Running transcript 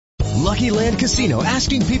Lucky Land Casino,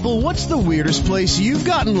 asking people, what's the weirdest place you've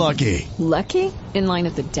gotten lucky? Lucky? In line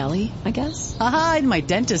at the deli, I guess? Aha, in my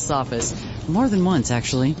dentist's office. More than once,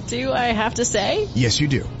 actually. Do I have to say? Yes, you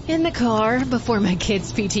do. In the car before my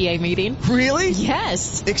kids' PTA meeting. Really?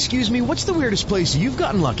 Yes. Excuse me, what's the weirdest place you've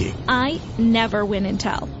gotten lucky? I never win and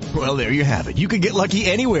tell. Well, there you have it. You can get lucky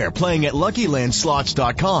anywhere, playing at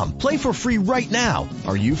LuckyLandSlots.com. Play for free right now.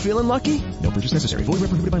 Are you feeling lucky? No purchase necessary. Void where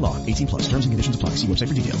prohibited by law. 18 plus. Terms and conditions apply. See website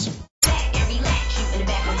for details.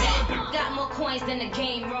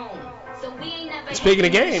 Speaking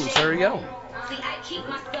of games, there you go.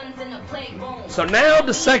 So now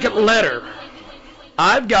the second letter.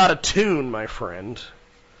 I've got a tune, my friend.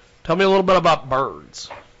 Tell me a little bit about birds.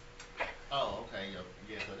 Oh, okay.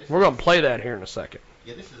 Yeah, so We're going to play that here in a second.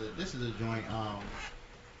 Yeah, this is a joint.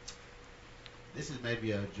 This is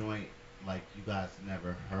maybe a joint like you guys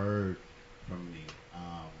never heard from me.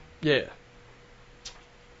 Yeah.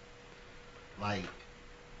 Like,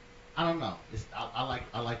 I don't know. I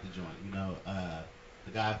like the joint. You know,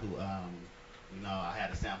 the guy who you know, I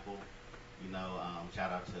had a sample. You know, shout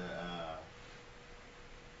out to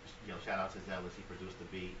Zealous. He produced the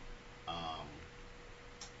beat.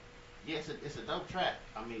 Yeah, it's a dope track.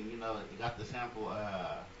 I mean, you know, it got the sample.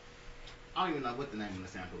 I don't even know what the name of the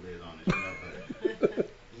sample is on it, you know, but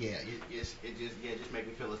yeah, it just made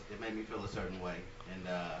me feel a certain way, and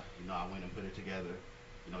you know, I went and put it together.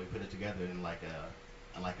 You know, we put it together in like a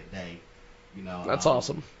day. You know, That's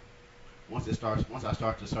awesome. Once I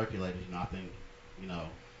start to circulate it, you know, I think, you know,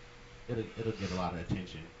 it'll get a lot of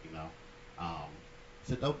attention. You know,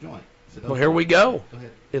 it's a dope joint. Well, here we go. Go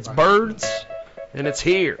ahead. It's Birds, and it's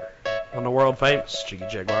here on the world famous Jiggy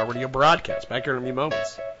Jaguar Radio broadcast. Back here in a few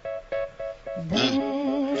moments.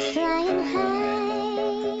 Birds flying high,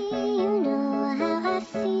 you know how I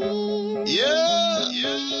feel.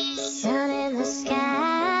 Yeah. Sun in the sky,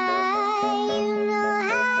 you know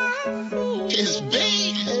how I feel. It's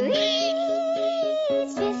big.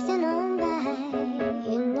 Breeze drifting on by,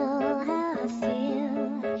 you know how I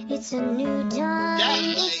feel. It's a new dawn,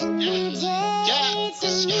 it's a new day, it's a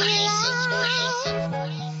new life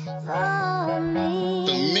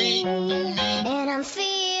for me. And I'm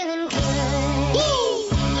feeling good.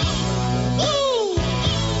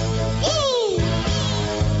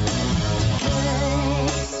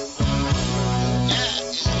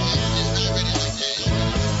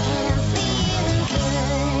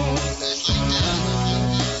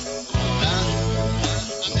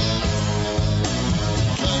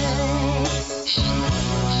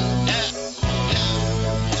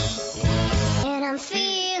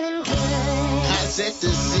 Set the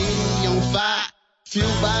city on fire,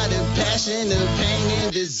 fueled by the passion, the pain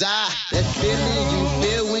and desire. That feeling you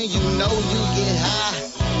feel when you know you get high.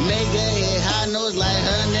 Make her head high nose like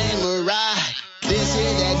her name Mariah. This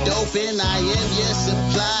here that dope and I am your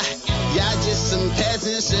supply. Y'all just some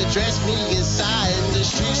peasants that dress me inside. In the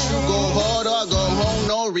streets you go hard or go home,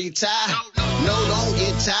 no retire. No, don't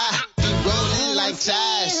get tired, keep rolling like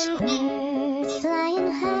ties. Birds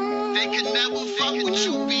flying high, They could never fuck with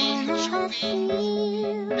you, B.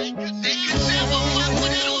 They could never fuck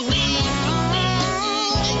with you, B.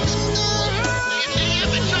 If they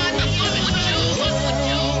ever tried to fuck with you,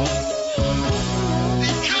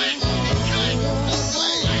 they couldn't. No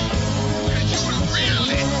way. 'Cause you the real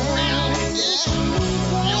it.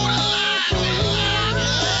 You the live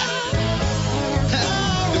it.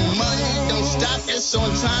 The money don't stop, it's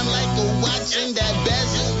on time like a watch, and that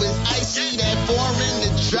bezel is icy, that foreign to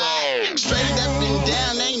dry. Straight up and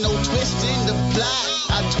down, ain't no twist in the plot.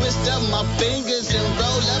 I twist up my fingers and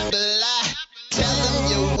roll up a lie. Tell them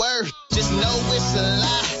your worth, just know it's a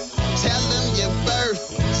lie. Tell them your birth,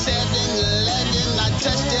 7-Eleven, I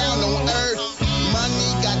touch down on earth.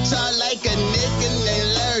 Money got tall like a nigga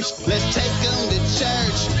named Lurch. Let's take them to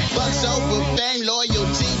church. Bucks over fame,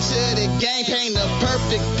 loyalty to the game. Paint a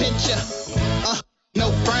perfect picture. No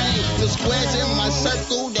frame, no squares in my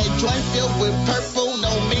circle. That joint filled with purple.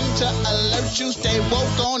 Don't mean to alert you. Stay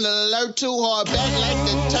woke on alert. Too hard back like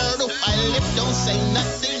the turtle. I lip, don't say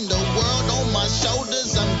nothing. The world on my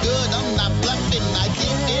shoulders. I'm good, I'm not bluffing. I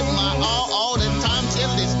give it my all the time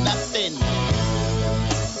till it's nothing.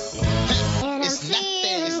 and It's I'm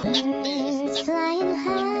nothing. It's feeling nothing. birds flying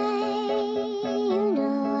high, you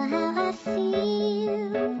know how I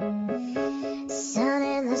feel. Sun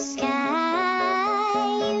in the sky,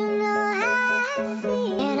 you know how I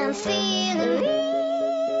feel. And I'm feeling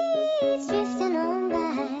breeze drifting on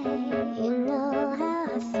by, you know how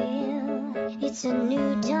I feel. It's a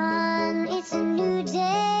new dawn, it's a new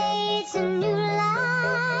day, it's a new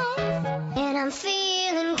life, and I'm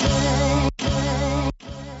feeling good.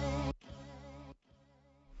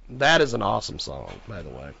 That is an awesome song, by the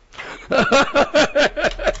way.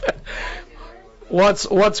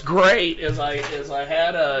 What's great is I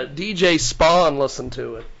had a DJ Spawn listen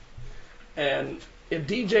to it, and if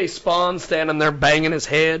DJ Spawn's standing there banging his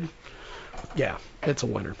head, yeah, it's a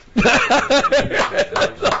winner. Good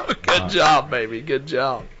job, baby. Good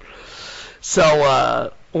job.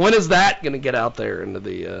 So when is that going to get out there into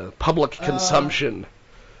the public consumption?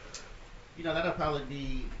 That'll probably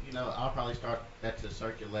be, I'll probably start that to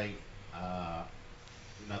circulate,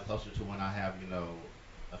 closer to when I have,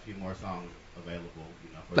 a few more songs available,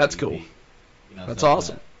 for That's TV. cool. That's so,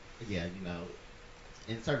 awesome. Yeah,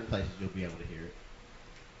 in certain places you'll be able to hear it.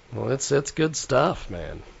 Well, it's good stuff,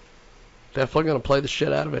 man. Definitely going to play the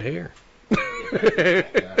shit out of it here. Yeah,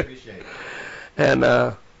 I appreciate it. And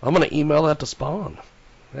I'm going to email that to Spawn.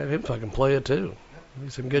 Have him fucking play it too. Be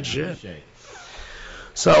some good shit. Appreciate it.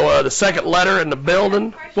 So the second letter in the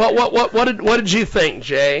building. What did you think,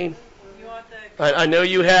 Jay? I know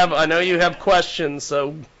you have questions.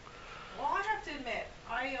 So. Well, I have to admit,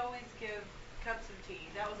 I always give cups of tea.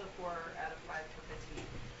 That was a 4 out of 5 cup of tea.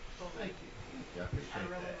 Thank you. I appreciate I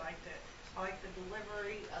really that. liked it. I like the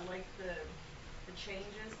delivery. I like the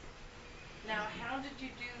changes. Now, how did you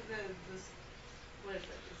do the what is it,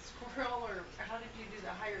 the squirrel, or how did you do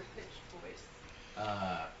the higher pitched voice?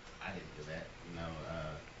 I didn't do that.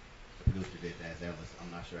 The producer did that. Ellis. I'm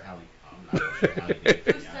not sure how he did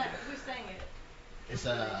it. Who sang it? It's They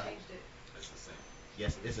changed it.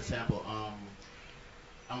 Yes, it's a sample. On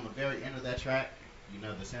the very end of that track,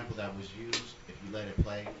 the sample that was used. If you let it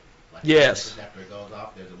play, like Yes. seconds after it goes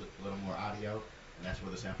off, there's a little more audio, and that's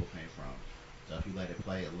where the sample came from. So if you let it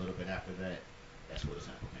play a little bit after that, that's where the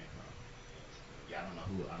sample came from. Yeah, I don't know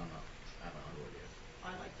who it is. I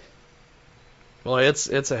liked it. Well,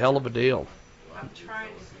 it's a hell of a deal. I'm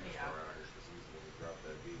trying to see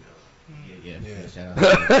out.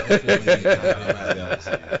 Yeah.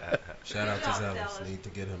 Shout out to Zealous. Need to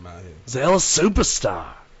get him out here. Zealous superstar.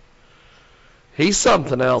 He's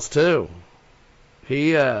something else too.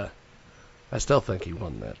 I still think he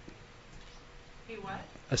won that. He what?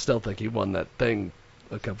 I still think he won that thing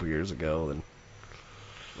a couple years ago. And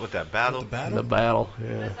With that battle? the battle,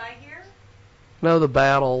 yeah. Was I here? No, the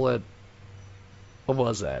battle at, what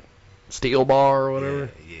was that? Steel Bar or whatever?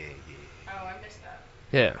 Yeah. Oh, I missed that.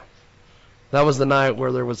 Yeah. That was the night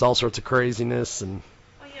where there was all sorts of craziness, and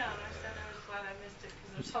Well, yeah, and I said I was glad I missed it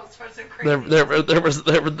because there's all sorts of crazy.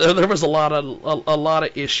 there was a lot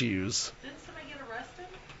of issues. Didn't somebody get arrested?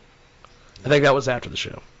 I think that was after the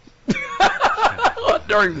show.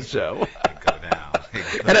 During the show.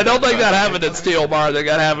 And I don't think that happened at Steel Bar. That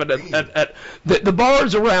happened at the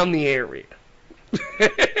bars around the area. Well, I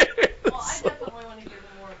definitely want to hear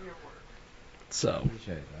more of your work. So I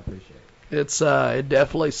appreciate it. it's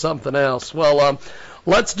definitely something else. Well,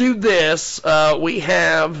 let's do this. We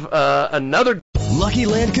have another. Lucky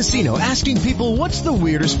Land Casino, asking people, what's the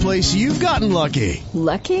weirdest place you've gotten lucky?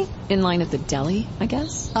 Lucky? In line at the deli, I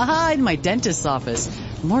guess? Aha, in my dentist's office.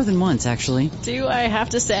 More than once, actually. Do I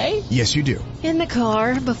have to say? Yes, you do. In the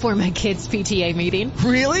car before my kids' PTA meeting.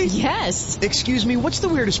 Really? Yes. Excuse me, what's the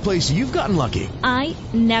weirdest place you've gotten lucky? I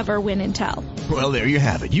never win and tell. Well, there you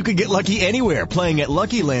have it. You can get lucky anywhere, playing at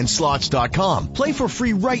LuckyLandSlots.com. Play for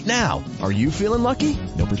free right now. Are you feeling lucky?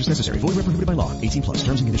 No purchase necessary. Void where prohibited by law. 18+.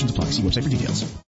 Terms and conditions apply. See website for details.